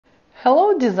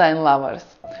Hello design lovers!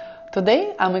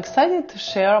 Today I'm excited to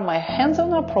share my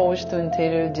hands-on approach to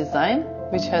interior design,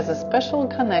 which has a special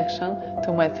connection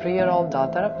to my 3-year-old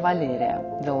daughter Valeria,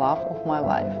 the love of my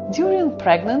life. During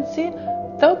pregnancy,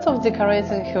 thoughts of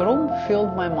decorating her room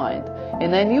filled my mind,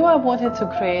 and I knew I wanted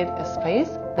to create a space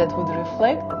that would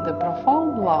reflect the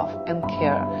profound love and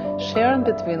care shared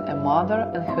between a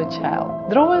mother and her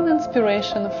child. Drawing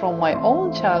inspiration from my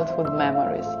own childhood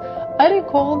memories, I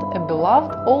recalled a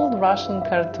beloved old Russian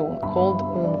cartoon called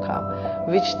Umka,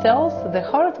 which tells the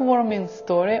heartwarming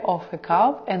story of a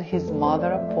cub and his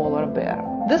mother, a polar bear.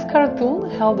 This cartoon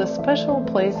held a special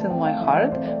place in my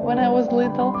heart when I was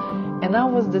little, and I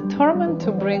was determined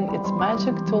to bring its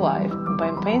magic to life by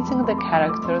painting the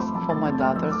characters for my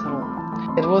daughter's room.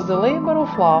 It was a labor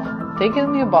of love,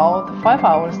 taking me about 5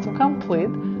 hours to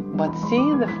complete, but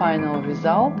seeing the final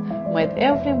result made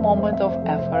every moment of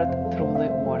effort truly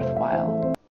worthwhile.